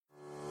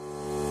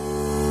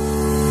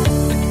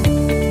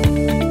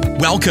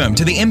Welcome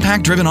to the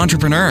Impact Driven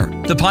Entrepreneur,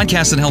 the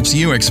podcast that helps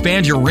you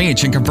expand your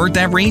reach and convert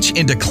that reach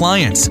into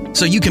clients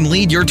so you can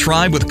lead your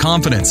tribe with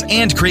confidence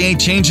and create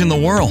change in the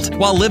world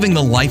while living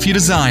the life you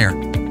desire.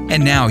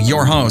 And now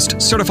your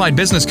host, certified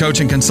business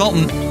coach and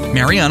consultant,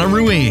 Mariana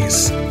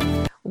Ruiz.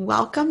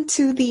 Welcome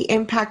to the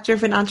Impact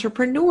Driven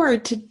Entrepreneur.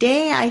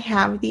 Today I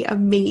have the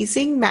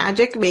amazing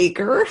magic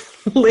maker,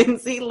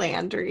 Lynsey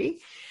Landry.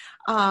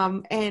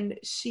 And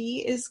she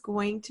is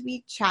going to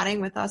be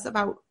chatting with us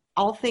about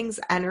all things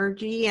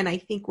energy. And I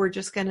think we're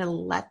just going to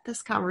let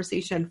this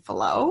conversation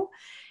flow,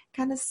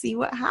 kind of see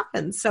what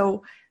happens.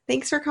 So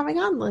thanks for coming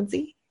on,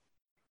 Lynsey.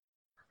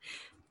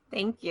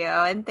 Thank you.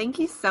 And thank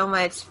you so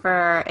much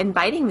for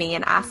inviting me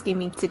and asking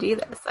me to do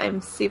this.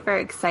 I'm super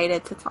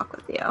excited to talk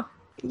with you.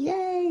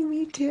 Yay,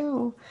 me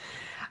too.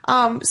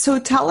 So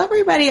tell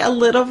everybody a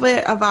little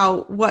bit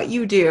about what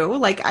you do.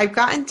 Like, I've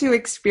gotten to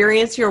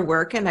experience your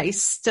work and I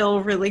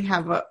still really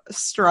have a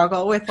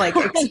struggle with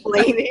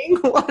explaining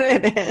what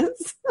it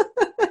is.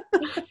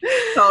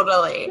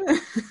 Totally.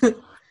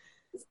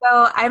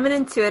 So I'm an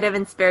intuitive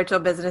and spiritual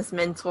business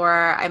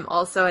mentor. I'm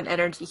also an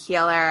energy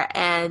healer,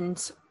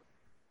 and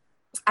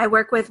I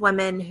work with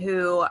women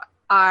who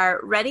are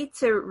ready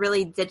to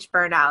really ditch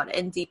burnout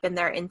and deepen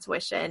their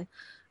intuition,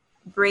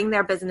 bring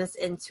their business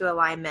into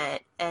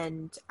alignment,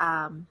 and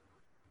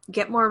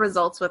get more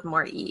results with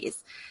more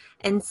ease.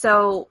 And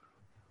so,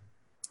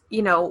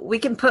 we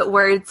can put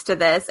words to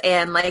this,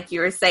 and like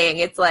you were saying,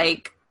 it's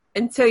like,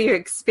 until you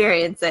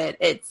experience it,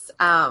 it's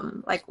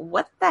like,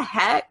 what the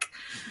heck?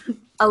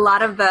 A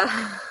lot of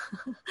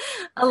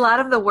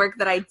the work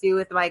that I do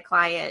with my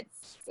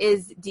clients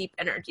is deep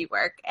energy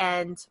work,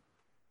 and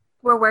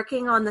we're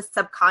working on the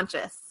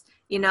subconscious,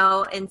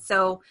 and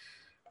so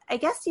I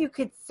guess you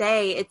could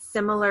say it's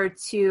similar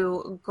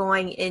to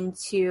going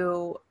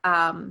into,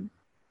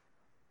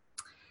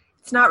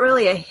 it's not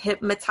really a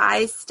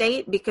hypnotized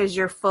state because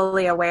you're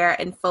fully aware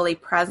and fully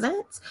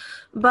present.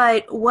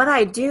 But what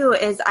I do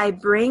is I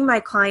bring my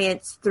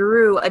clients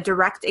through a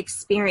direct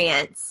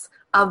experience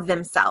of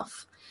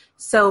themselves.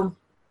 So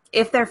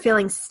if they're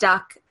feeling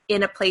stuck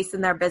in a place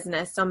in their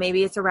business, so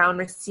maybe it's around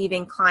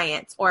receiving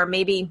clients, or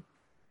maybe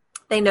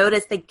they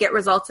notice they get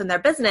results in their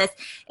business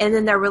and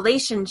then their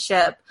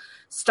relationship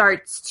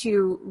starts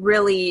to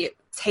really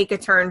take a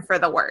turn for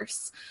the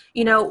worse.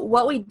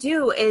 What we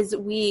do is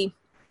we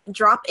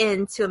drop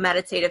into a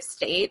meditative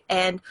state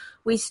and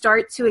we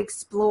start to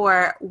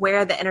explore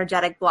where the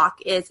energetic block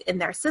is in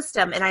their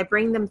system. And I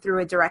bring them through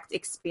a direct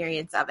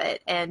experience of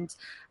it. And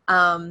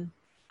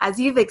as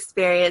you've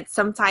experienced,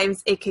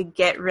 sometimes it could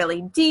get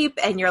really deep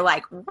and you're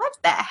like, what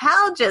the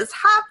hell just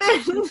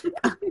happened?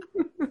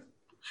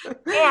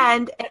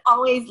 And it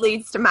always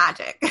leads to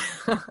magic.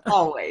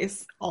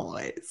 Always.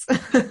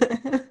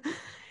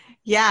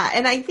 Yeah.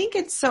 And I think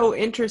it's so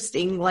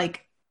interesting,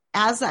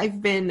 as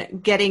I've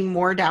been getting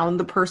more down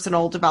the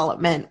personal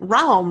development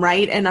realm,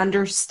 right, and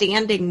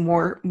understanding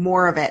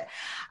more of it,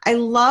 I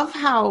love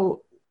how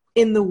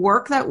in the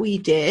work that we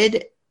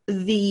did,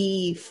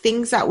 the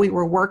things that we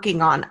were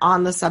working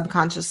on the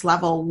subconscious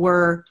level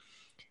were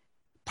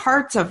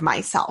parts of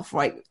myself,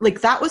 right?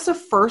 Like that was the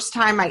first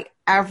time I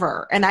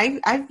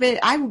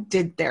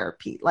did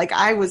therapy.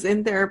 I was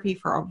in therapy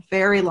for a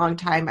very long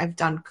time. I've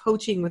done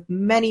coaching with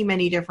many,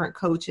 many different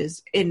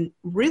coaches, and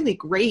really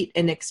great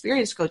and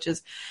experienced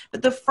coaches.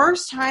 But the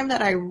first time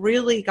that I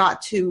really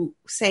got to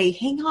say,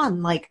 hang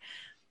on,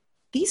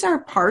 these are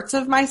parts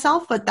of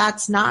myself, but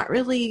that's not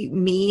really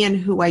me and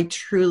who I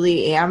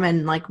truly am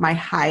and my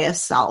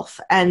highest self.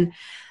 And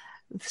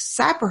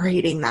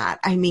separating that,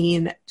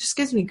 just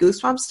gives me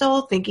goosebumps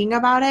still thinking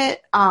about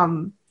it.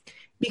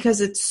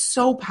 Because it's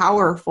so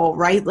powerful,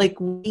 right?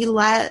 We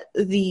let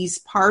these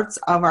parts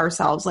of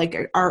ourselves,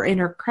 our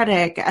inner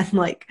critic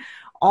and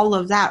all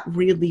of that,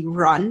 really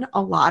run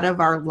a lot of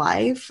our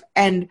life.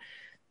 And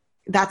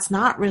that's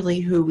not really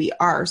who we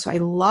are. So I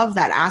love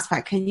that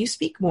aspect. Can you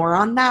speak more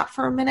on that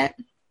for a minute?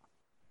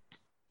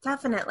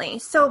 Definitely.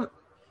 So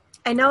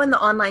I know in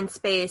the online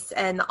space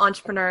and the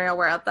entrepreneurial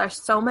world,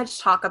 there's so much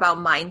talk about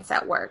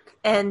mindset work.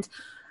 And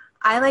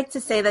I like to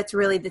say that's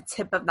really the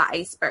tip of the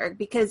iceberg,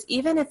 because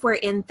even if we're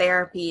in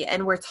therapy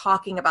and we're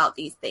talking about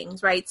these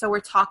things, right? So we're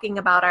talking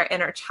about our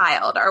inner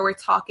child, or we're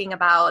talking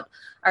about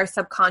our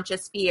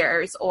subconscious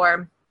fears,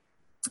 or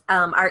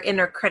our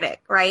inner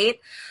critic, right?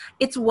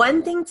 It's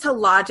one thing to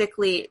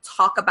logically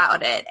talk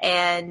about it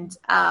and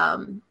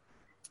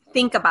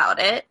think about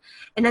it.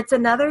 And it's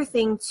another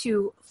thing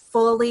to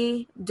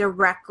fully,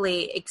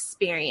 directly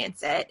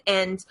experience it.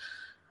 And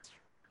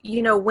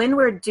when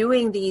we're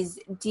doing these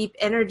deep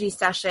energy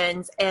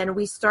sessions and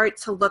we start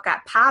to look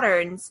at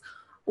patterns,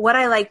 what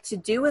I like to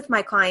do with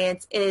my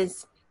clients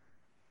is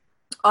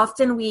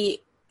often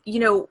we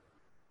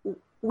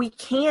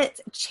can't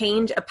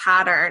change a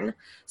pattern.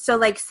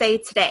 So say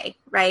today,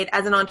 right,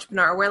 as an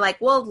entrepreneur, we're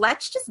like, well,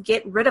 let's just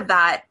get rid of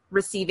that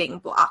receiving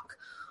block.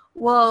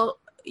 Well,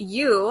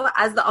 you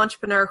as the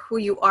entrepreneur who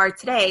you are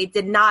today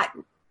did not,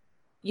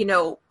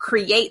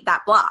 create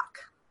that block.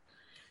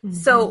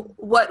 So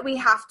what we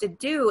have to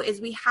do is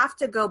we have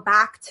to go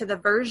back to the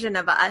version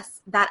of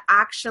us that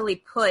actually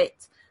put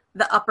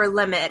the upper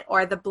limit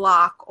or the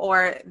block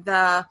or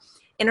the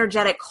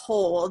energetic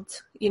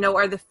hold,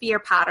 or the fear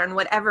pattern,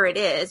 whatever it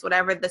is,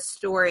 whatever the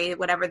story,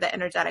 whatever the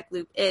energetic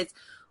loop is.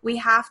 We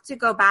have to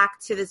go back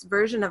to this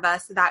version of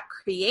us that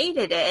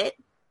created it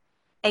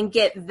and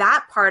get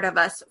that part of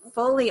us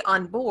fully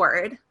on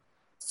board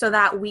so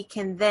that we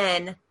can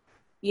then,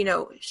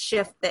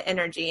 shift the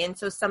energy. And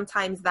so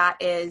sometimes that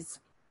is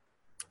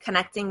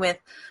connecting with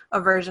a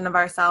version of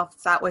ourselves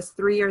that was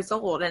 3 years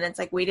old. And it's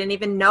like, we didn't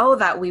even know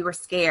that we were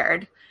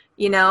scared,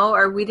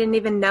 or we didn't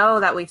even know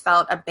that we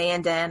felt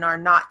abandoned or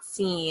not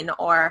seen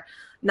or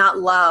not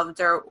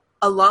loved or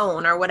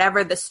alone or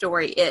whatever the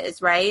story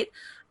is, right?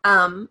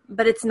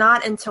 But it's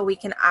not until we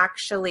can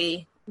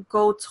actually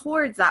go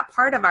towards that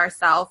part of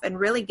ourselves and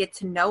really get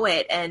to know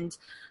it and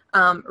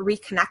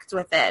reconnect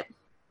with it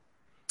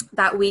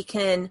that we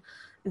can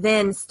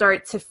then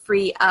start to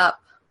free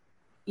up,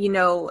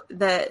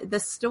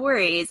 the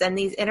stories and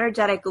these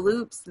energetic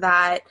loops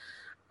that,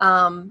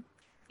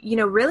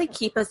 really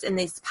keep us in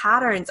these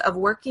patterns of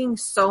working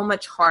so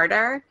much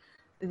harder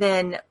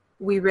than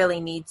we really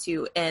need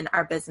to in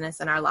our business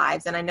and our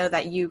lives. And I know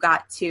that you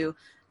got to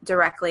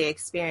directly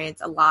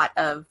experience a lot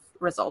of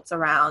results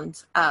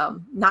around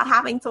not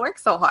having to work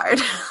so hard.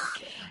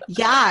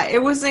 Yeah,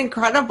 it was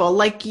incredible.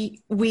 Like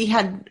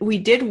we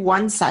did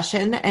one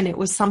session and it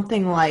was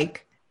something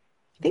like,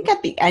 I think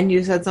at the end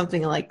you said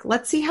something like,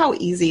 let's see how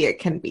easy it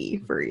can be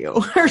for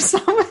you or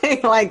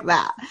something like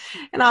that.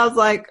 And I was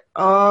like,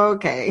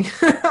 okay,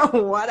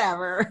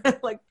 whatever.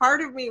 Like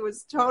part of me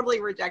was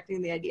totally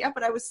rejecting the idea,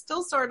 but I was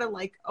still sort of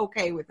like,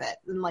 okay with it.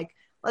 And like,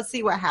 let's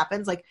see what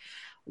happens. Like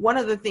one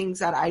of the things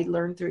that I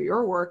learned through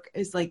your work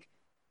is like,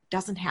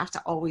 doesn't have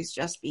to always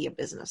just be a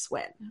business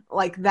win.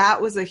 Like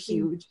that was a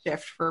huge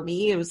shift for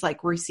me. It was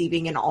like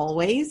receiving in all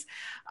ways.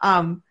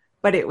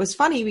 But it was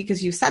funny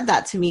because you said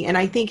that to me. And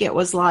I think it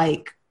was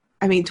like,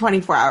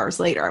 24 hours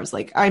later, I was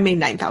like, I made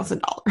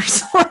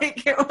 $9,000.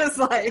 Like it was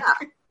like,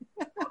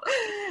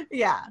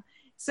 yeah.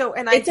 So,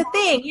 and it's a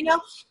thing,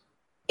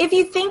 if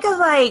you think of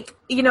like,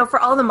 for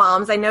all the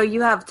moms, I know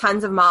you have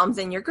tons of moms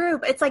in your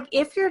group. It's like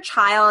if your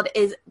child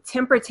is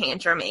temper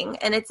tantruming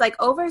and it's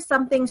like over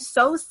something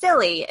so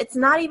silly, it's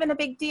not even a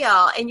big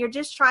deal. And you're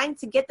just trying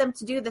to get them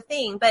to do the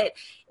thing. But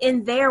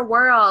in their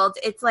world,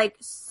 it's like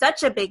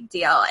such a big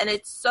deal and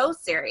it's so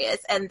serious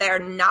and they're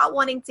not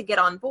wanting to get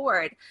on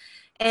board.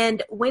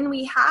 And when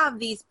we have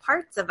these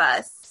parts of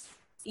us,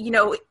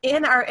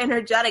 in our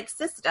energetic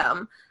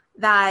system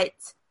that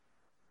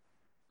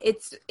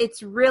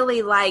it's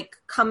really like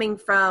coming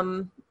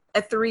from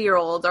a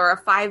 3-year-old or a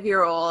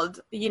 5-year-old,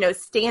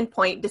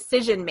 standpoint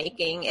decision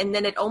making. And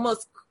then it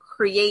almost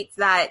creates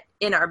that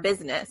in our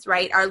business,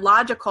 right? Our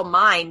logical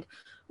mind,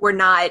 we're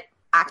not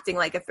acting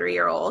like a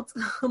 3-year-old,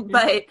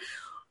 but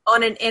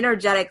on an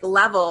energetic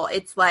level,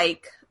 it's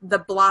like the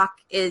block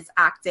is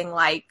acting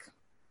like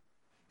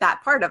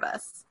that part of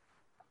us.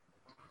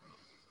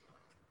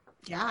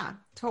 Yeah,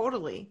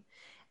 totally.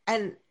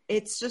 And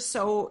it's just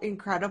so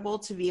incredible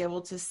to be able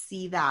to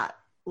see that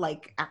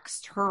like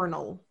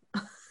external,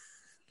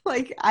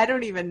 like, I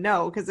don't even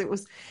know. Cause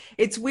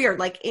it's weird.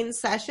 Like in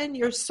session,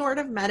 you're sort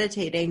of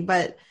meditating,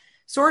 but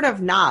sort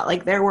of not.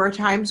 Like there were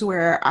times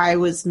where I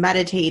was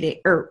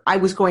meditating or I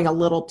was going a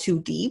little too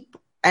deep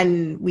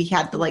and we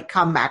had to like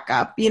come back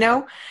up,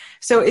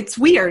 So it's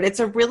weird.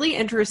 It's a really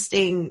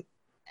interesting.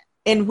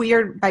 And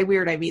weird, by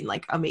weird, I mean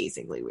like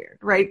amazingly weird,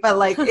 right? But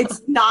like,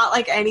 it's not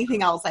like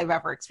anything else I've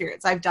ever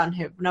experienced. I've done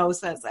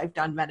hypnosis. I've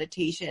done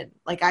meditation.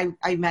 Like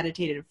I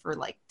meditated for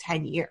like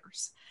 10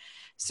 years.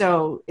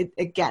 So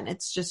again,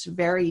 it's just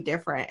very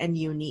different and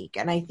unique.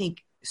 And I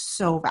think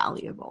so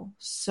valuable,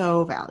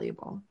 so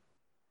valuable.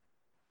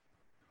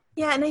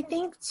 Yeah. And I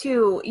think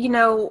too,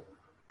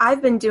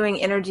 I've been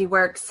doing energy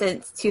work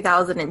since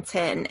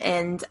 2010.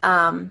 And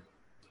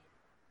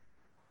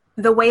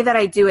the way that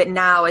I do it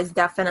now is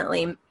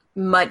definitely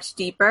much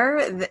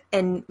deeper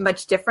and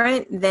much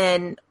different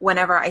than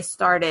whenever I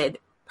started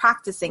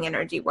practicing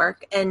energy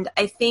work. And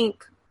I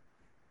think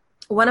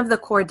one of the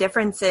core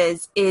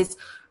differences is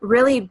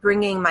really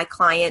bringing my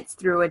clients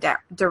through a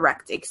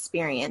direct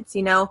experience,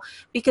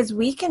 because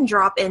we can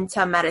drop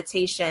into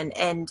meditation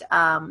and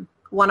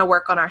want to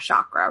work on our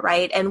chakra,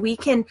 right? And we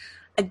can,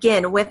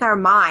 again, with our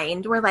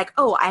mind, we're like,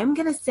 oh, I'm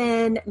going to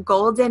send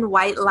golden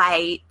white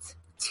light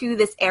to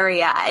this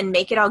area and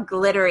make it all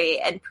glittery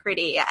and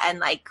pretty and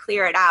like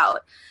clear it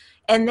out.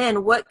 And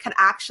then what could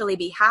actually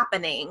be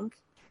happening,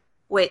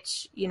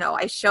 which,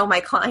 I show my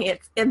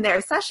clients in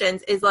their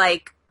sessions, is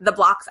like the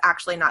block's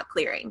actually not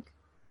clearing.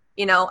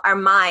 Our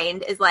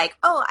mind is like,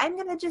 oh, I'm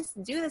going to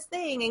just do this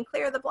thing and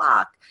clear the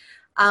block.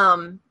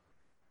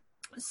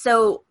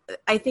 So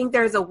I think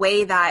there's a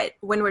way that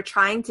when we're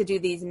trying to do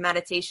these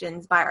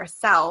meditations by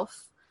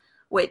ourselves,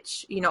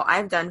 which,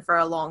 I've done for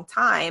a long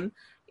time,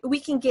 we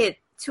can get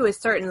to a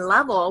certain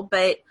level,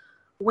 but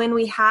when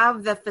we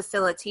have the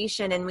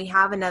facilitation and we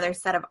have another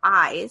set of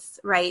eyes,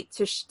 right,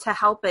 to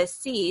help us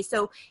see.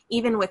 So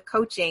even with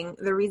coaching,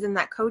 the reason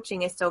that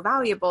coaching is so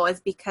valuable is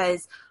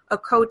because a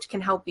coach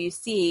can help you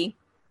see,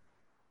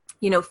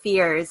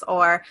 fears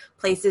or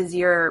places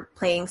you're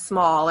playing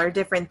small or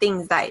different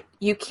things that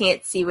you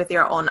can't see with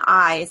your own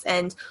eyes.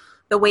 And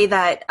the way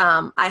that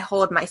I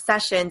hold my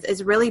sessions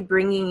is really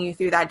bringing you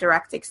through that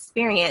direct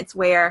experience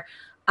where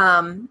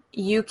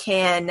you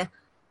can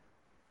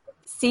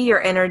see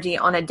your energy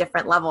on a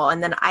different level.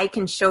 And then I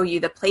can show you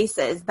the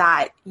places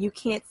that you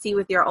can't see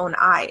with your own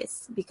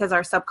eyes because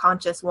our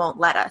subconscious won't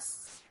let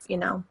us,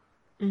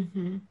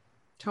 Mm-hmm.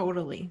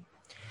 Totally.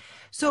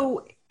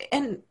 So,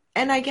 and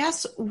I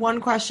guess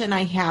one question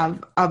I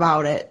have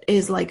about it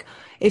is like,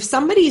 if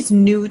somebody's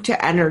new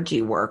to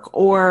energy work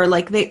or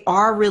like they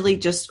are really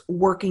just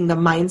working the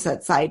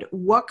mindset side,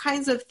 what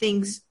kinds of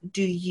things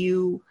do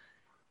you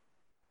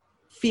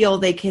feel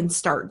they can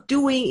start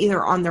doing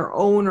either on their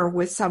own or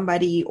with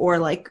somebody, or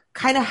like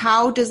kind of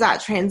how does that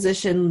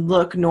transition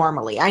look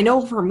normally? I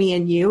know for me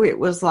and you, it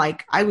was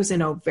like I was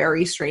in a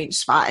very strange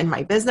spot in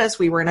my business.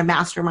 We were in a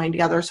mastermind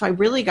together. So I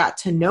really got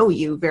to know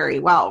you very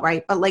well,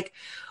 right? But like,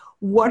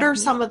 what are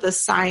some of the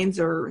signs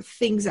or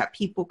things that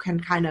people can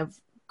kind of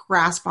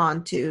grasp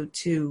onto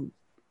to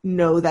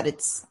know that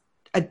it's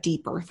a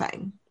deeper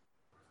thing?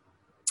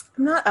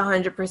 I'm not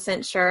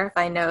 100% sure if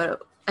I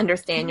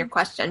understand your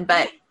question,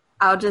 but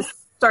I'll just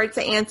start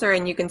to answer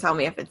and you can tell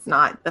me if it's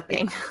not the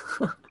thing.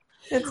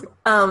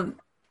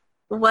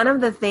 One of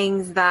the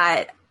things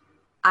that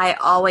I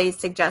always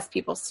suggest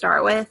people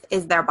start with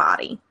is their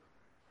body.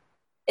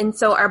 And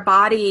so our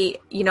body,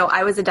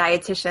 I was a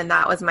dietitian.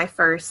 That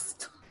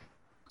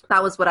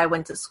was what I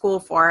went to school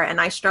for. And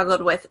I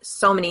struggled with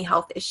so many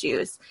health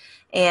issues.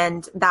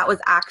 And that was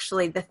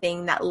actually the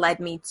thing that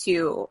led me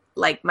to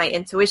like my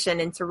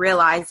intuition into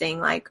realizing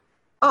like,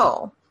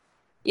 oh,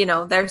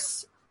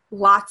 there's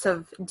lots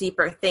of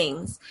deeper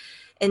things.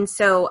 And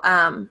so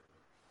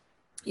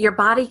your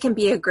body can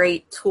be a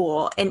great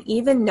tool, and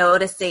even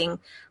noticing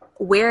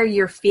where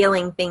you're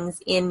feeling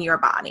things in your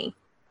body.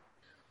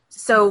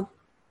 So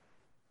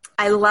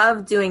I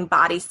love doing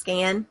body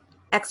scan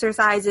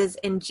exercises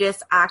and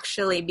just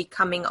actually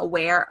becoming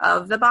aware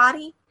of the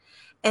body.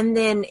 And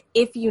then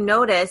if you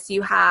notice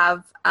you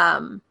have,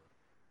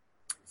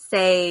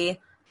 say,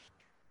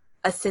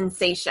 a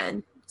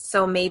sensation,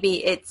 so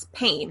maybe it's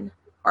pain,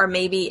 or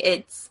maybe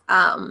it's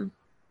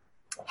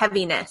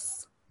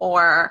heaviness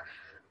or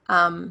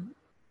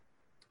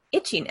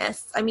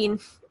itchiness. I mean,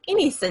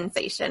 any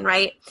sensation,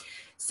 right?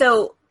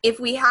 So if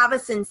we have a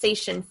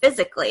sensation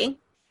physically,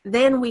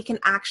 then we can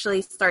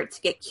actually start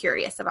to get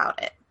curious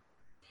about it.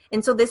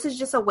 And so this is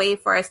just a way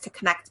for us to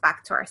connect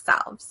back to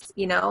ourselves,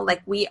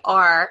 like we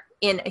are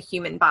in a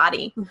human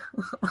body.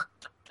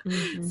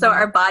 Mm-hmm. So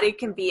our body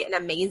can be an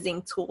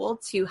amazing tool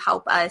to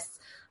help us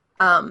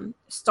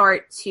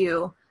start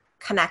to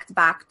connect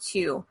back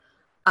to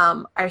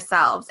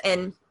ourselves.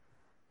 And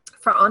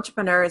for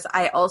entrepreneurs,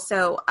 I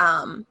also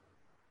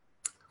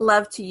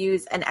love to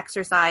use an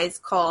exercise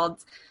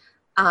called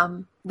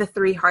the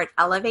 3-heart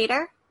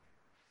elevator,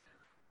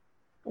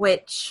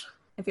 which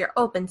if you're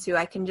open to,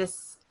 I can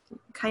just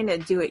kind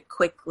of do it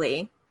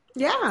quickly.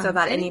 Yeah. So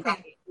that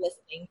anybody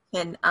listening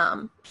can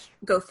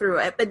go through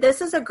it. But this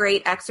is a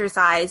great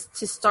exercise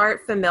to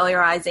start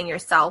familiarizing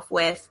yourself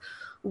with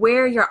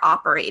where you're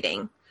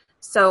operating.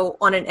 So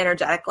on an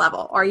energetic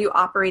level, are you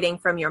operating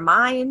from your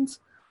mind?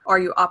 Are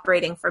you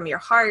operating from your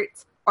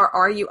heart? Or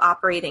are you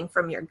operating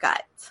from your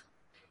gut?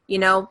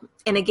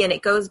 And again,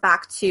 it goes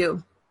back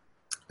to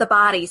the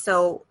body.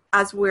 So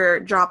as we're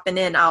dropping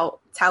in, I'll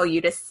tell you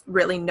to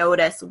really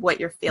notice what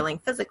you're feeling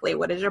physically.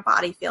 What is your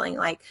body feeling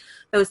like?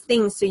 Those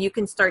things, so you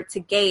can start to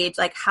gauge,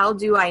 like, how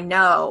do I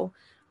know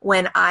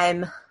when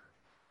I'm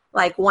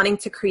like wanting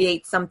to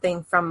create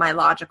something from my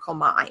logical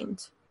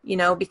mind?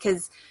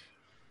 Because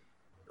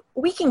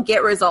we can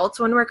get results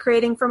when we're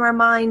creating from our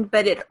mind,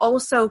 but it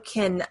also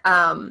can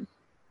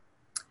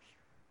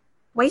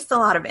waste a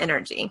lot of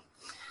energy,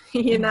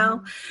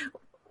 Mm-hmm.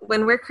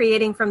 When we're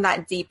creating from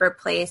that deeper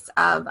place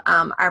of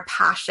our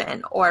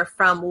passion, or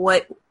from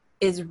what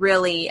is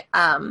really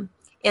in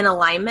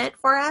alignment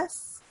for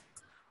us,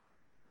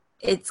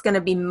 it's going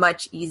to be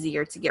much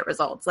easier to get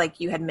results. Like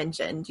you had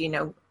mentioned,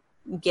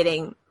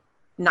 getting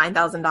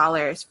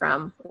 $9,000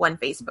 from one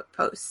Facebook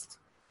post.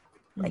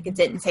 Like it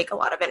didn't take a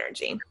lot of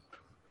energy.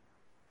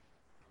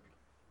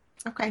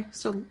 Okay,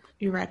 so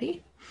you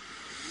ready?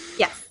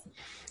 Yes.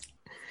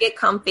 Get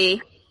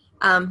comfy.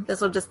 This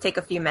will just take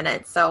a few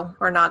minutes, so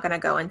we're not going to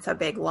go into a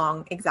big,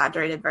 long,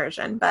 exaggerated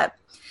version, but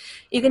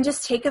you can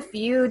just take a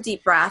few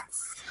deep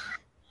breaths.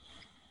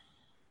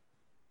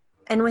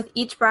 And with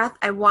each breath,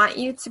 I want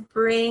you to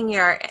bring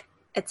your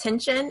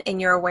attention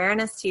and your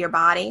awareness to your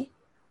body.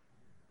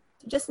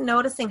 Just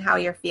noticing how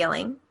you're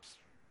feeling.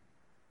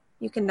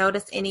 You can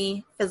notice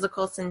any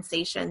physical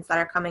sensations that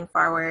are coming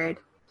forward.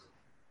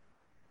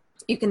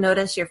 You can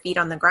notice your feet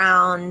on the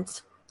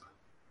ground.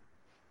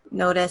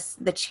 Notice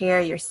the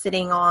chair you're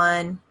sitting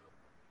on.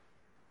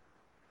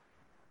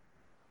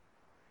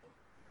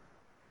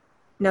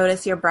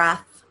 Notice your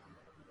breath.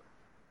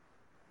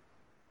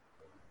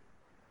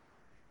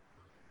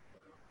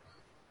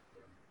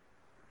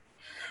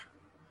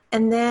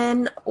 And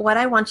then what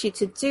I want you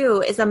to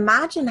do is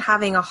imagine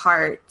having a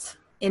heart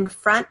in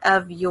front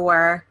of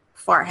your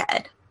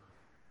forehead.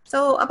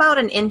 So about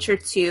an inch or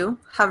two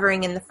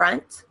hovering in the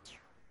front.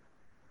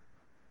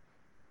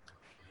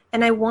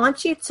 And I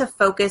want you to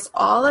focus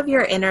all of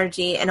your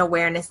energy and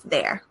awareness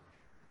there.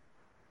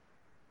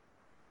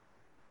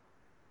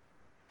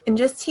 And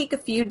just take a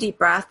few deep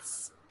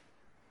breaths.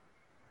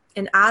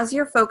 And as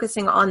you're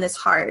focusing on this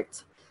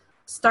heart,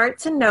 start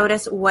to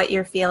notice what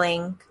you're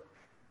feeling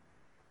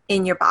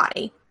in your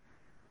body.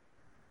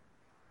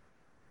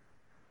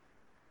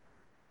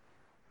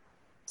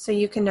 So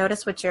you can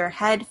notice what your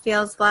head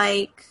feels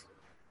like,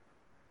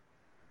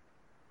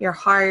 your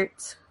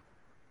heart,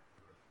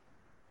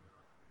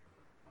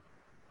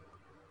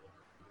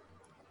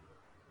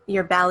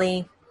 your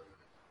belly.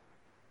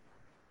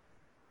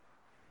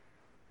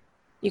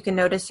 You can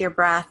notice your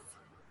breath.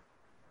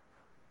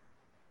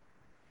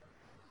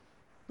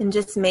 And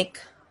just make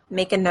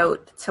a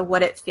note to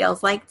what it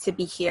feels like to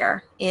be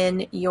here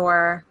in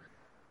your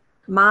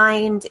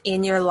mind,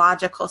 in your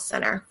logical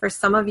center. For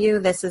some of you,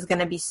 this is going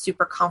to be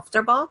super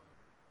comfortable.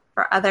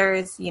 For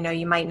others,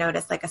 you might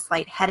notice like a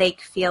slight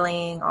headache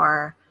feeling,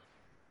 or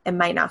it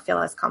might not feel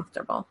as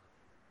comfortable.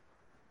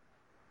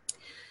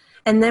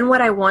 And then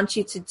what I want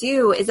you to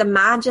do is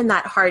imagine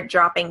that heart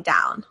dropping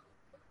down.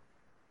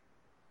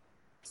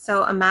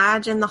 So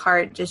imagine the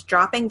heart just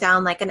dropping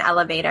down like an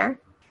elevator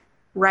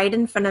right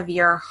in front of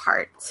your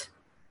heart.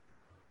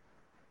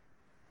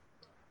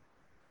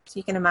 So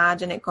you can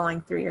imagine it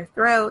going through your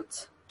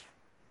throat,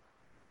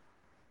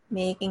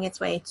 making its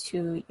way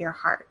to your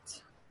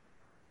heart.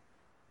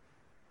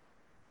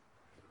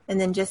 And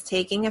then just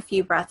taking a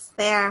few breaths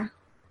there.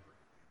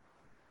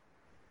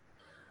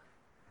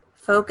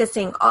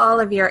 Focusing all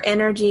of your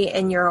energy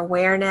and your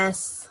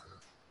awareness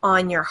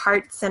on your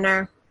heart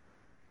center.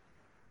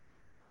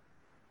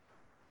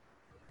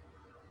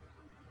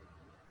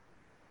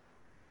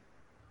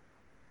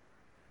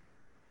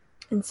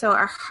 And so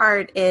our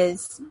heart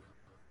is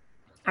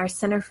our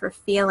center for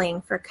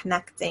feeling, for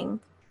connecting,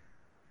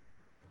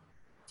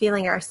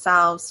 feeling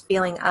ourselves,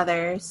 feeling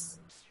others.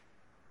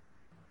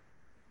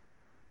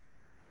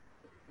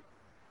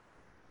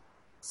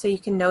 So you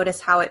can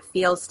notice how it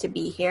feels to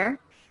be here.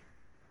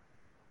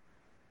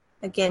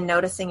 Again,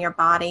 noticing your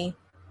body,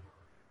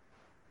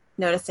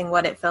 noticing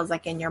what it feels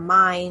like in your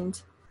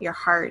mind, your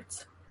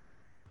heart,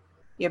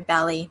 your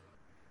belly,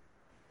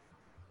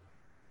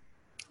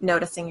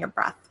 noticing your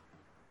breath.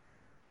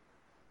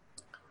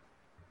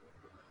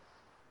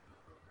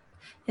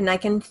 And I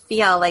can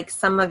feel like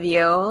some of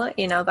you,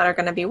 that are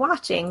going to be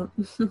watching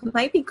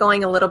might be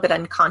going a little bit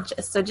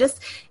unconscious. So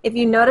just if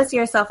you notice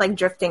yourself like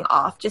drifting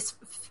off,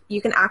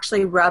 you can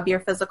actually rub your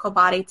physical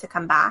body to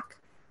come back.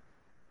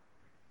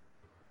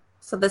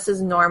 So this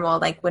is normal,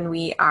 like when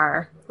we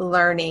are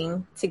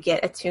learning to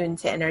get attuned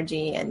to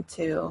energy and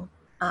to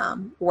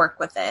work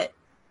with it.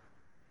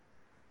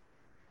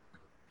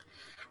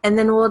 And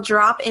then we'll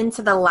drop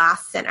into the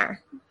last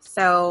center.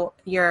 So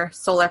your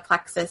solar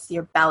plexus,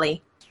 your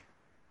belly.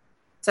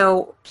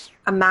 So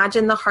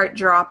imagine the heart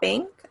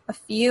dropping a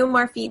few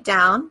more feet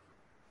down,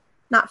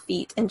 not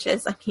feet,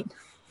 inches,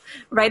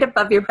 right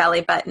above your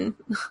belly button.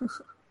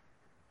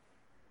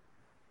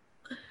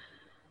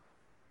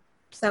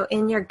 So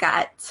in your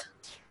gut.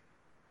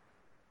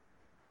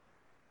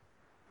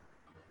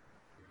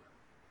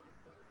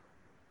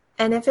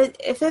 And if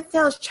it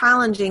feels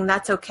challenging,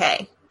 that's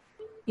okay.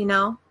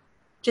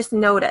 Just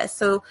notice.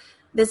 So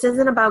this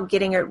isn't about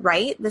getting it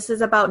right. This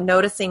is about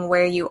noticing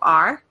where you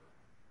are,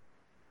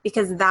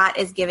 because that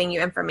is giving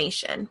you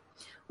information.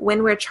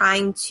 When we're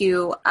trying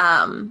to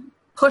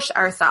push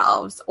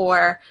ourselves,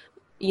 or,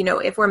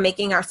 if we're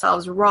making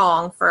ourselves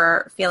wrong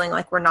for feeling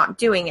like we're not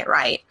doing it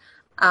right,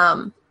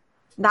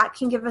 that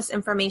can give us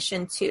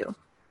information too.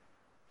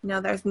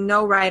 There's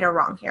no right or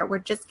wrong here. We're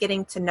just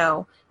getting to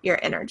know your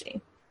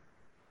energy.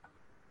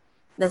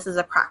 This is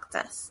a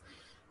practice.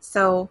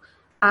 So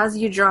as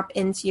you drop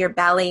into your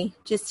belly,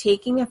 just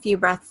taking a few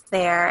breaths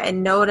there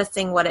and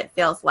noticing what it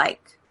feels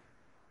like.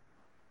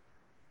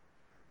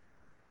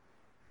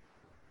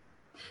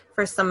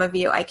 For some of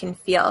you, I can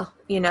feel,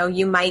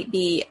 you might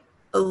be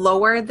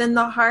lower than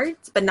the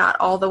heart, but not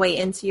all the way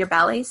into your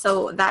belly.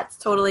 So that's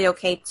totally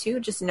okay too,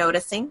 just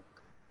noticing.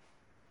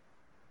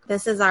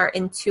 This is our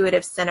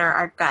intuitive center,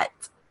 our gut,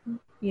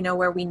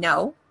 where we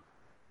know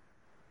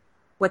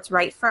what's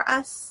right for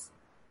us.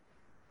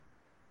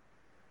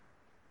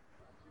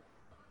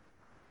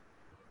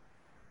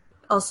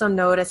 Also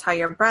notice how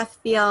your breath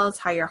feels,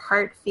 how your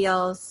heart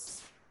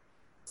feels,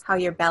 how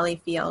your belly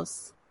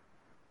feels.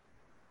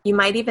 You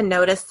might even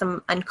notice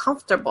some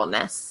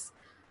uncomfortableness.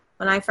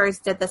 When I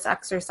first did this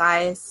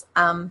exercise,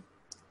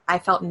 I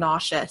felt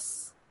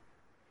nauseous,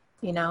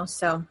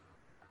 so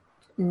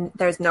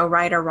there's no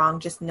right or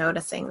wrong, just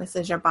noticing. This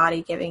is your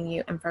body giving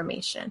you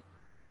information.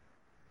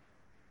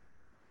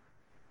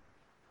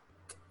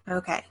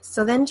 Okay,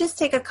 so then just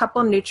take a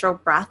couple neutral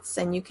breaths,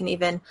 and you can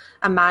even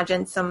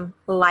imagine some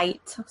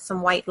light,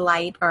 some white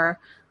light, or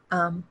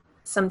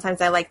sometimes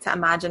I like to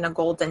imagine a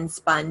golden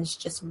sponge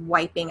just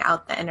wiping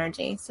out the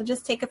energy. So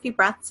just take a few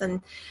breaths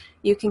and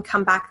you can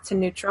come back to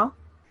neutral.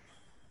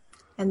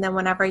 And then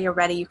whenever you're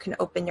ready, you can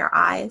open your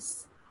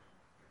eyes.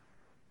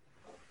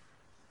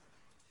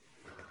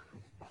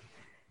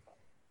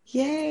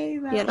 Yay,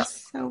 that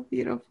was so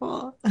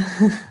beautiful.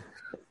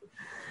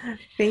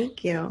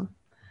 Thank you.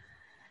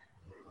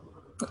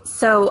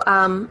 So,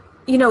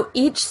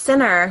 each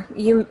center,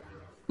 you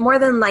more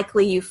than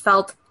likely you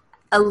felt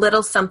a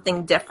little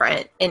something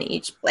different in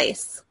each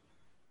place.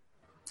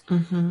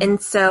 Mm-hmm. And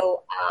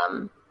so,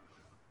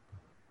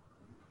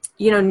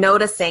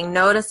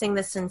 noticing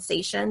the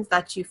sensations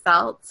that you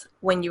felt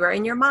when you were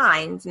in your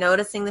mind,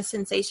 noticing the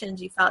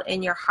sensations you felt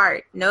in your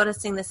heart,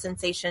 noticing the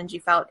sensations you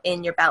felt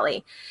in your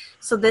belly.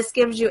 So this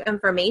gives you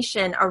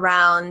information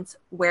around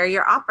where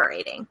you're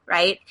operating,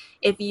 right?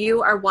 If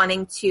you are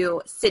wanting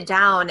to sit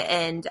down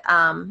and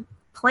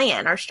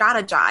plan or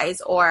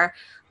strategize, or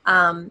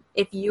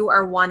if you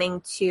are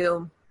wanting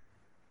to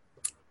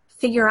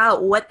figure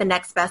out what the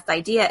next best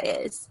idea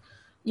is,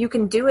 you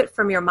can do it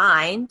from your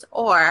mind,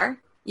 or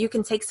you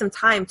can take some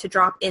time to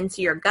drop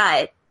into your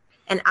gut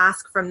and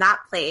ask from that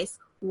place,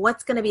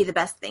 what's going to be the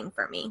best thing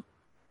for me?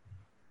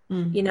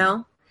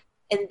 Mm-hmm.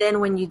 And then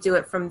when you do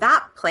it from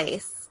that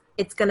place,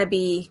 it's going to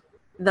be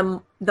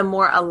the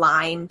more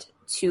aligned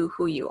to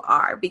who you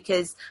are,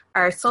 because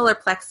our solar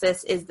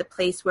plexus is the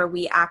place where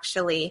we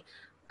actually,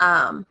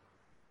 so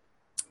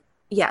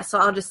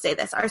I'll just say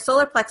this. Our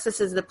solar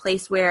plexus is the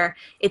place where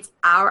it's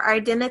our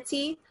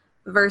identity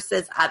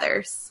versus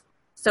others.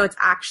 So it's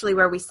actually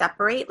where we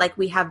separate, like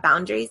we have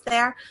boundaries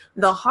there.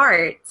 The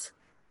heart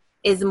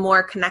is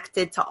more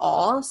connected to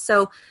all.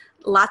 So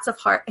lots of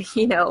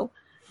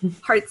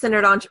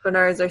heart-centered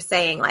entrepreneurs are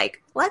saying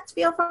like, let's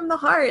feel from the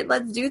heart.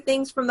 Let's do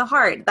things from the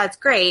heart. That's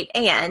great.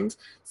 And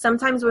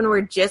sometimes when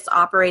we're just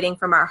operating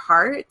from our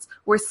heart,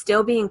 we're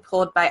still being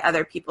pulled by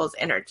other people's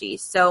energy.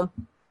 So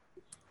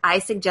I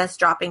suggest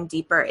dropping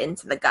deeper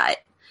into the gut,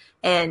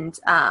 and,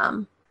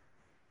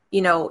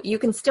 you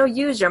can still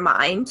use your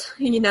mind.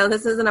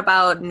 This isn't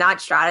about not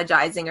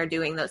strategizing or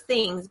doing those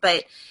things,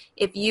 but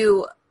if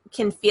you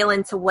can feel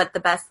into what the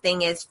best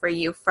thing is for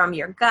you from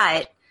your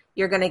gut,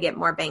 you're going to get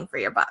more bang for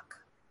your buck.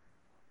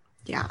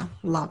 Yeah,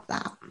 love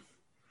that.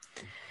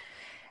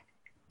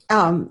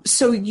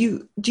 So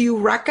do you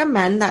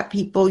recommend that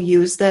people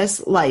use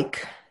this?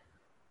 Like,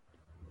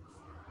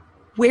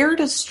 where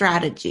does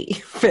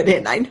strategy fit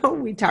in? I know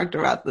we talked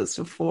about this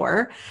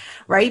before,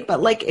 right?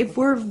 But like, if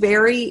we're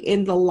very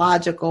in the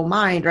logical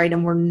mind, right,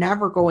 and we're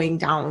never going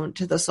down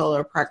to the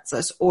solar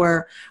plexus,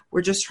 or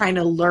we're just trying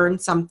to learn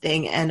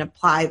something and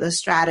apply the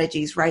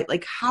strategies, right?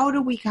 Like, how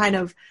do we kind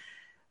of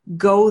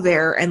go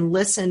there and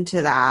listen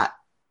to that?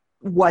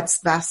 What's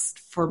best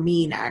for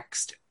me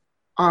next?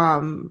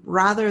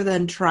 Rather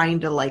than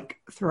trying to like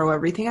throw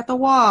everything at the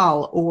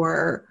wall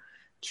or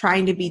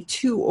trying to be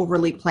too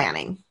overly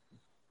planning.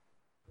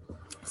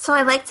 So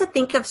I like to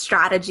think of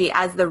strategy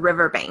as the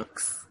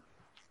riverbanks.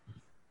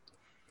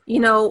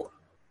 It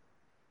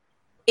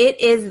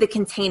is the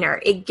container.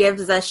 It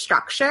gives us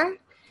structure.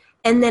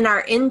 And then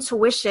our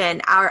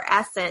intuition, our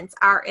essence,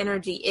 our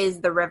energy is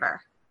the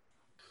river.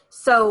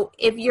 So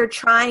if you're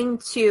trying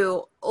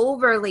to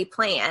overly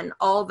plan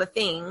all the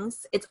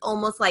things, it's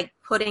almost like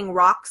putting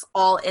rocks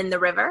all in the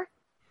river.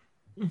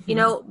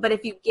 Mm-hmm. But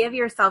if you give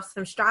yourself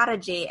some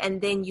strategy and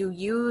then you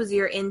use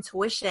your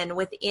intuition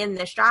within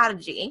the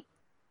strategy,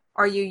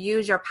 or you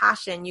use your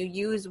passion, you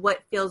use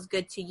what feels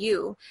good to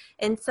you.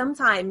 And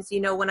sometimes,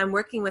 when I'm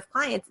working with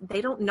clients, they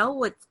don't know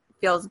what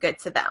feels good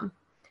to them,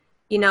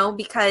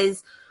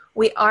 because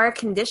we are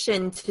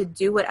conditioned to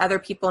do what other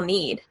people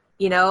need.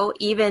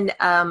 Even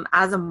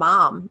as a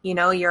mom,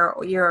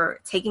 you're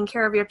taking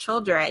care of your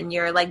children,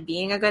 you're like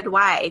being a good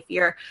wife,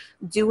 you're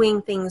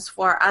doing things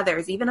for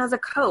others, even as a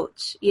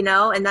coach,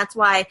 and that's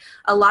why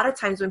a lot of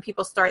times when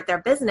people start their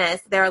business,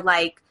 they're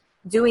like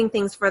doing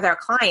things for their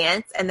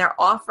clients and they're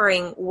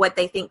offering what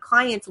they think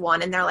clients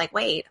want. And they're like,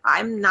 wait,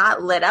 I'm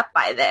not lit up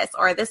by this,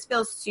 or this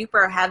feels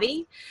super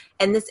heavy.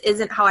 And this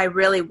isn't how I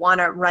really want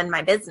to run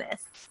my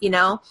business,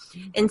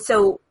 And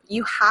so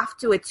you have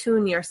to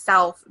attune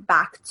yourself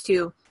back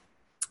to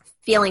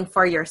feeling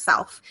for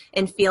yourself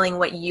and feeling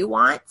what you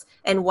want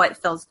and what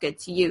feels good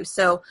to you.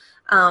 So,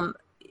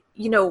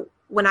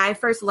 when I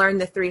first learned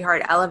the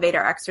 3-heart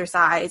elevator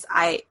exercise,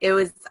 it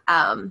was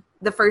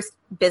the first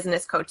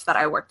business coach that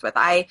I worked with.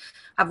 I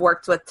have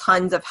worked with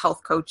tons of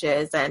health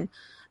coaches and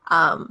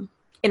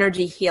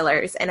energy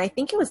healers, and I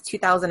think it was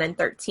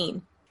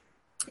 2013.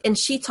 And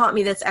she taught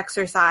me this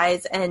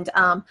exercise, and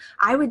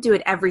I would do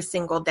it every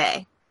single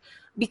day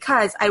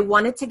because I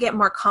wanted to get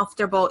more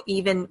comfortable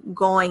even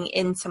going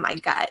into my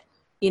gut,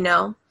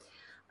 and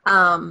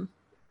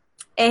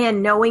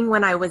knowing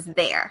when I was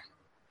there.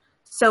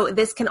 So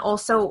this can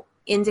also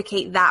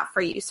indicate that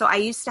for you. So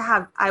I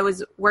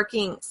was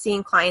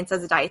seeing clients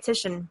as a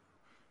dietitian,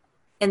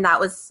 and that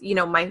was,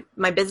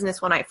 my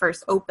business when I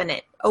first opened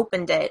it.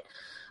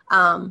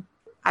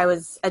 I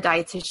was a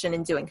dietitian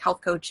and doing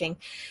health coaching,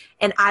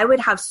 and I would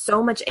have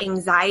so much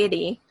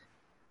anxiety,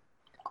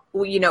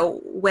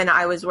 when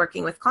I was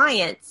working with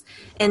clients,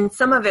 and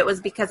some of it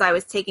was because I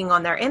was taking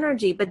on their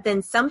energy. But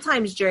then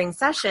sometimes during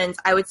sessions,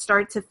 I would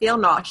start to feel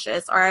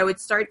nauseous, or I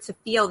would start to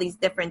feel these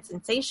different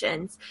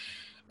sensations.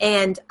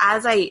 And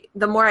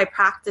the more I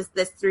practiced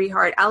this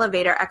 3-heart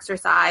elevator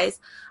exercise,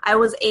 I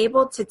was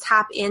able to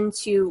tap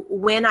into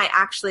when I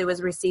actually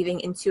was receiving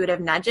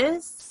intuitive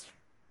nudges,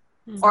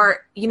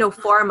 or,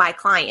 for my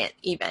client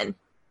even.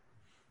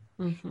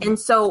 Mm-hmm. And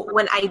so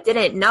when I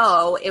didn't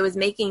know, it was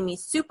making me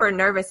super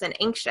nervous and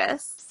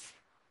anxious.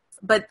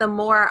 But the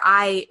more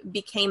I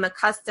became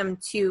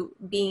accustomed to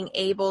being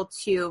able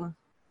to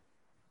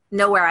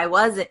know where I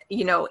was,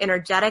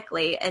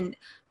 energetically, and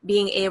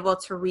being able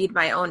to read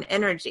my own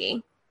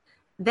energy,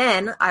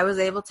 then I was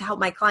able to help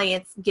my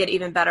clients get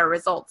even better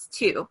results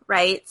too,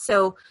 right?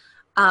 So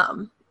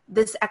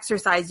this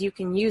exercise, you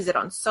can use it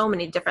on so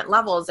many different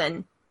levels.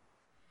 And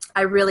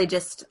I really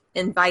just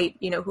invite,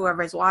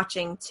 whoever's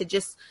watching to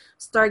just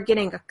start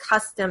getting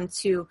accustomed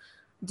to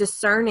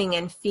discerning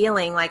and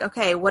feeling like,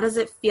 okay, what does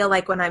it feel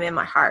like when I'm in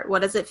my heart?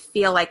 What does it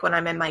feel like when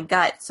I'm in my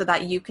gut? So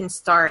that you can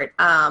start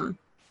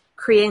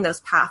creating those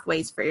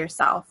pathways for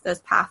yourself, those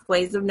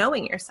pathways of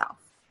knowing yourself.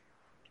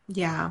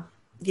 Yeah.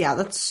 Yeah,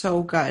 that's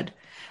so good.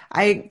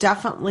 I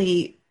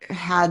definitely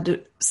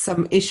had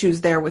some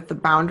issues there with the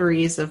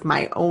boundaries of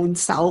my own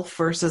self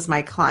versus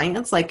my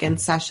clients, like in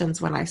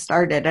sessions when I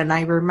started. And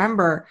I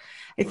remember,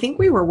 I think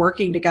we were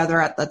working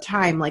together at the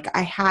time. Like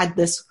I had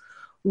this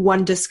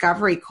one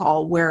discovery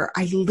call where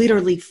I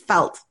literally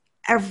felt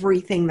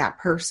everything that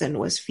person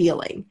was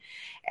feeling.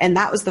 And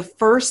that was the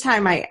first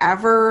time I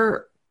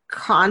ever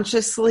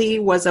consciously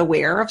was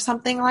aware of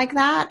something like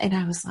that. And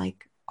I was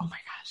like, oh my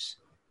gosh,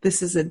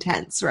 this is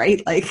intense,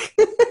 right? Like,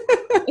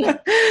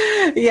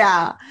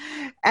 yeah.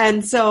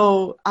 And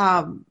so,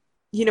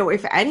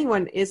 if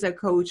anyone is a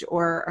coach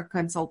or a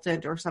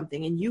consultant or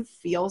something, and you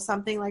feel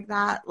something like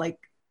that, like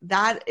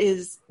that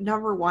is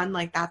number one,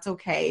 like that's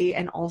okay.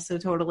 And also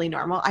totally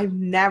normal. I've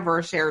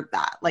never shared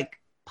that like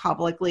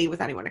publicly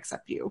with anyone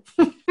except you.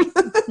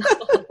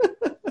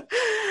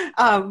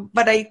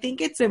 But I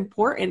think it's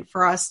important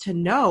for us to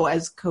know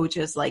as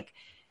coaches, like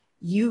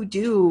you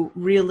do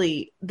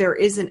really, there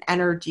is an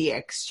energy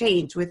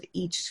exchange with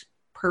each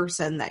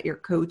person that you're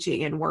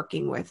coaching and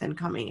working with and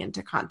coming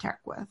into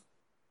contact with.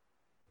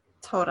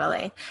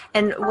 Totally.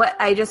 And what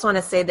I just want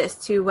to say this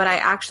too, what I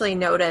actually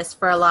noticed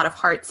for a lot of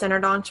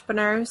heart-centered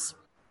entrepreneurs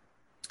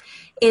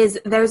is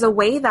there's a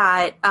way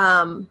that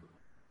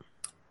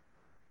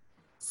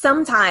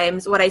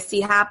sometimes what I see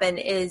happen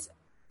is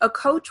a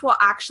coach will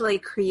actually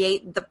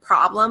create the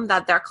problem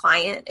that their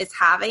client is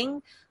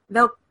having.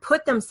 They'll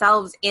put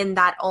themselves in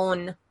that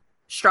own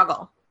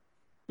struggle.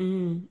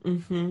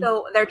 Mm-hmm.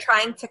 So they're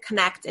trying to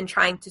connect and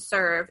trying to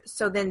serve.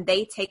 So then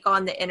they take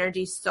on the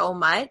energy so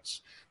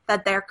much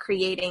that they're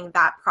creating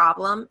that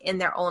problem in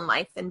their own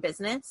life and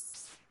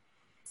business.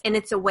 And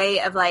it's a way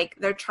of like,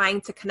 they're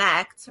trying to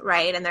connect,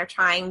 right? And they're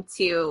trying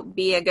to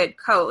be a good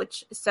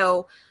coach.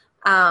 So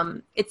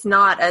it's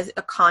not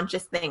a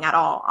conscious thing at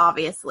all,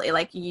 obviously.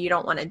 Like you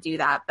don't want to do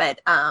that,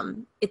 but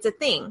it's a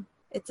thing.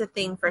 It's a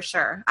thing for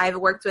sure. I've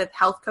worked with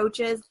health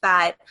coaches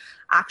that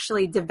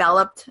actually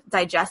developed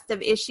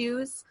digestive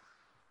issues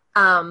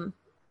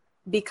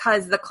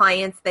because the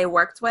clients they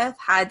worked with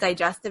had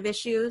digestive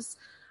issues.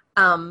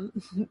 Intuitives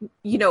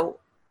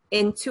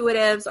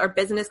or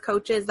business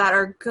coaches that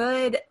are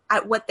good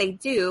at what they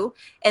do,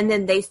 and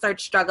then they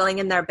start struggling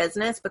in their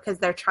business because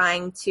they're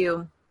trying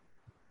to,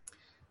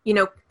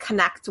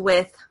 connect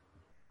with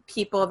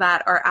people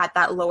that are at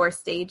that lower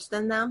stage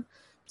than them.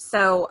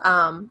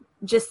 So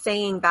just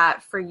saying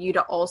that for you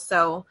to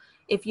also,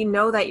 if you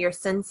know that you're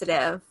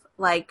sensitive,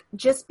 like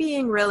just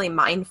being really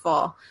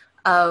mindful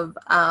of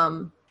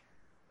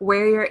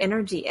where your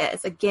energy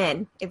is.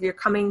 Again, if you're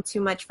coming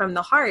too much from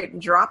the heart,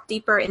 drop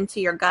deeper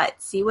into your gut.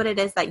 See what it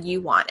is that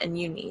you want and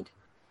you need.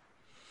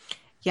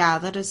 Yeah,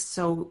 that is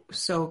so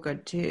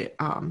good to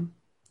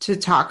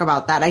talk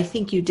about that. I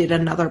think you did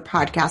another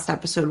podcast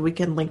episode. We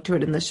can link to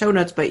it in the show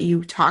notes, but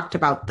you talked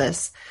about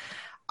this.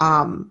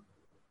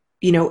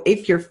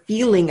 If you're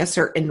feeling a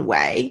certain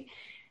way,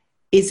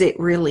 is it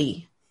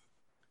really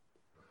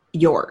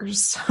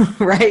yours?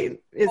 Right?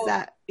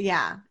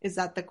 Is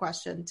that the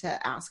question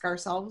to ask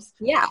ourselves?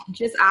 Yeah.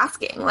 Just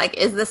asking, like,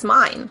 is this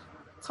mine?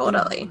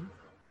 Totally. Mm-hmm.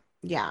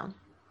 Yeah.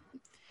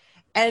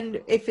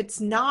 And if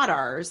it's not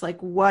ours,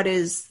 what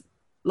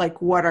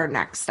are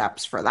next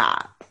steps for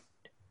that?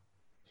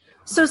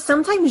 So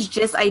sometimes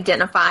just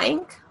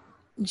identifying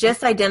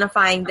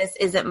this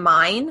isn't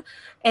mine.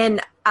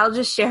 And I'll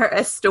just share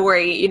a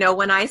story.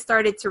 When I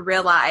started to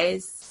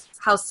realize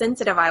how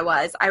sensitive I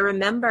was, I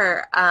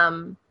remember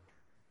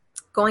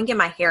going get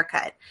my hair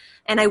cut.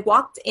 And I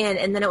walked in,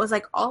 and then it was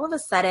like all of a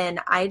sudden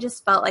I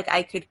just felt like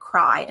I could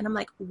cry. And I'm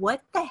like,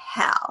 what the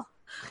hell?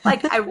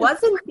 Like I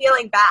wasn't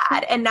feeling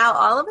bad. And now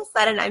all of a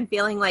sudden I'm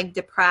feeling like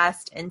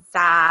depressed and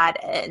sad.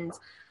 And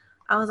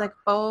I was like,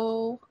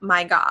 oh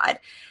my God.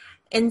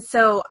 And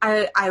so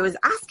I was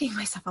asking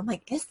myself, I'm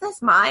like, is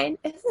this mine?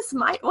 Is this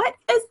mine? What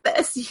is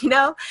this?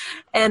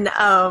 And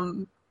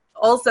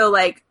also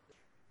like,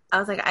 I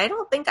was like, I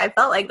don't think I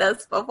felt like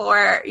this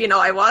before,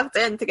 I walked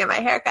in to get my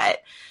hair cut.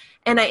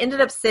 And I ended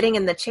up sitting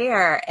in the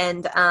chair,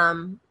 and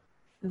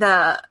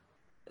the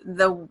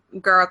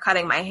girl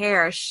cutting my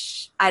hair,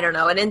 I don't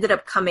know, it ended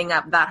up coming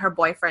up that her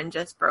boyfriend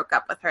just broke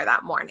up with her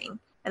that morning.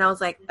 And I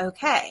was like,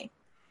 okay,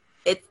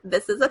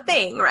 this is a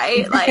thing,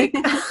 right? Like,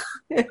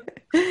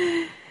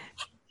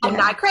 I'm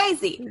not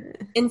crazy.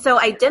 And so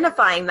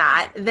identifying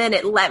that, then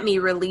it let me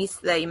release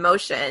the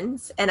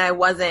emotions, and I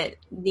wasn't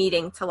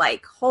needing to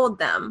like hold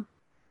them.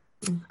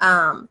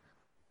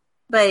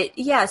 But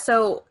yeah,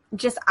 so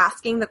just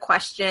asking the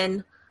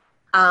question,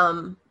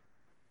 and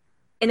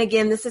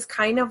again, this is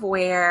kind of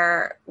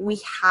where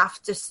we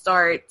have to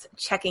start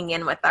checking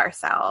in with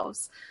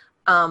ourselves.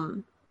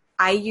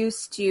 I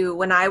used to,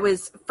 when I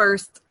was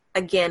first,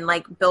 again,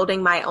 like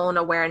building my own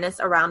awareness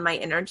around my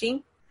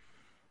energy,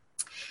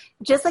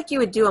 just like you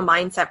would do a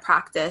mindset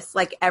practice,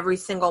 like every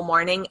single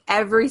morning,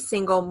 I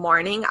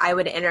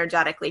would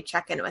energetically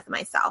check in with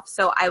myself.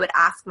 So I would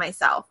ask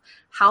myself,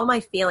 how am I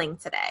feeling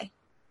today?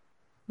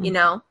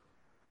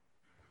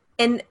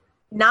 And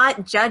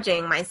not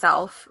judging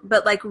myself,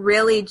 but like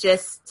really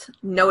just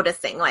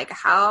noticing, like,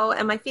 how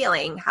am I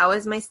feeling? How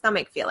is my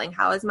stomach feeling?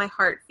 How is my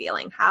heart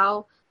feeling?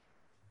 How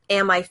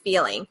am I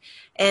feeling?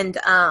 And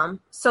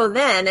so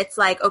then it's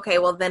like, okay,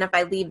 well then if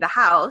I leave the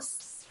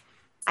house,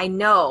 I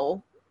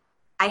know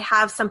I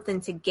have something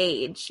to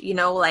gauge,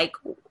 like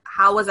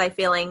how was I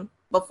feeling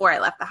before I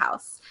left the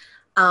house?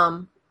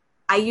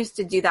 I used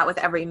to do that with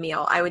every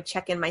meal. I would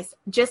check in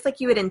just like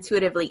you would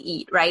intuitively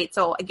eat, right?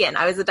 So again,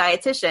 I was a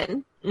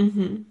dietitian.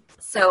 Mm-hmm.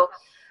 So,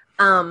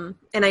 and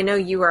I know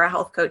you were a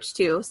health coach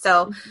too.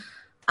 So,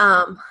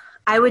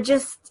 I would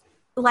just,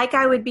 like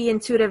I would be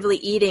intuitively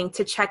eating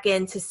to check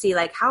in to see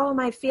like, how am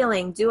I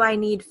feeling? Do I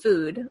need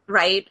food?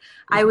 Right?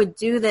 Mm-hmm. I would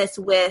do this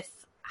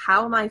with,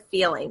 how am I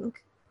feeling?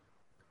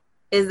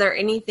 Is there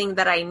anything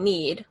that I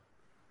need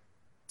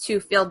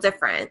to feel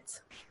different?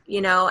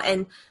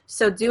 And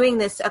so doing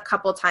this a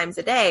couple times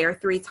a day or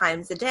 3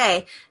 times a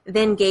day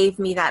then gave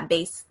me that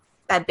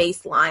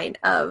baseline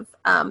of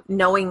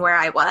knowing where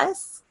I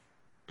was.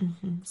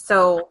 Mm-hmm.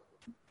 So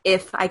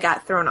if I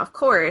got thrown off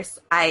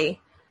course, I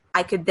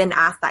could then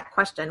ask that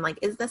question, like,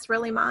 is this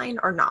really mine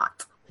or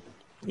not?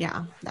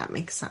 Yeah, that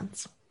makes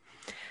sense.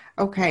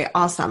 Okay,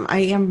 awesome. I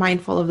am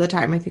mindful of the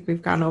time. I think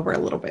we've gone over a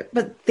little bit,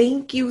 but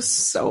thank you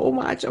so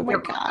much. Oh my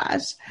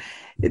gosh.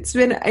 It's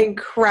been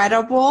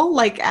incredible,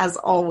 like as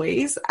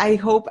always. I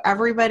hope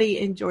everybody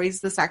enjoys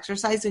this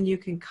exercise and you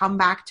can come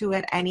back to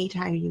it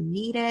anytime you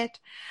need it.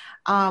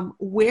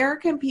 Where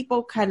can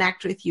people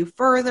connect with you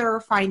further,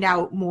 find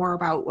out more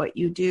about what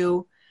you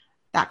do,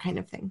 that kind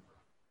of thing?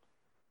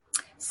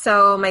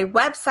 So my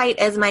website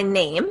is my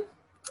name,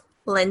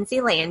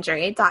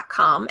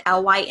 lynseylandry.com,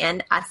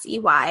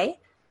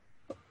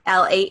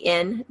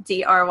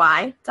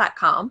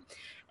 LYNSEYLANDRY.com.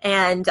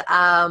 And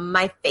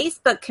my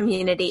Facebook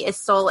community is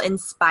Soul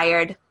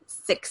Inspired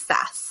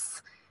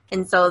Success.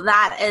 And so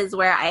that is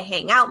where I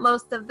hang out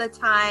most of the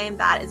time.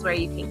 That is where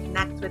you can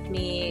connect with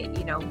me,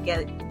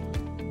 get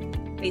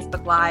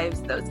Facebook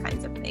Lives, those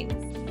kinds of things.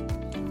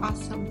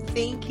 Awesome.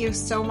 Thank you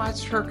so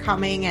much for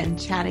coming and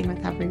chatting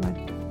with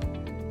everyone.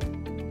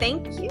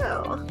 Thank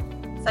you.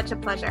 Such a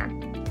pleasure.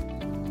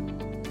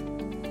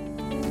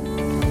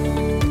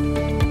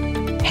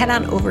 Head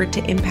on over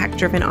to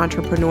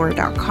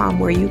impactdrivenentrepreneur.com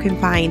where you can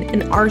find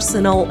an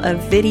arsenal of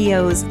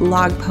videos,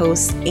 blog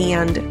posts,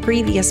 and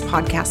previous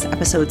podcast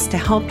episodes to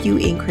help you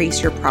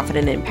increase your profit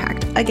and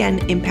impact. Again,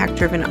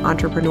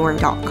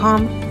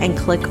 impactdrivenentrepreneur.com and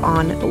click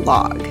on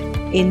blog.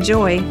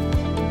 Enjoy.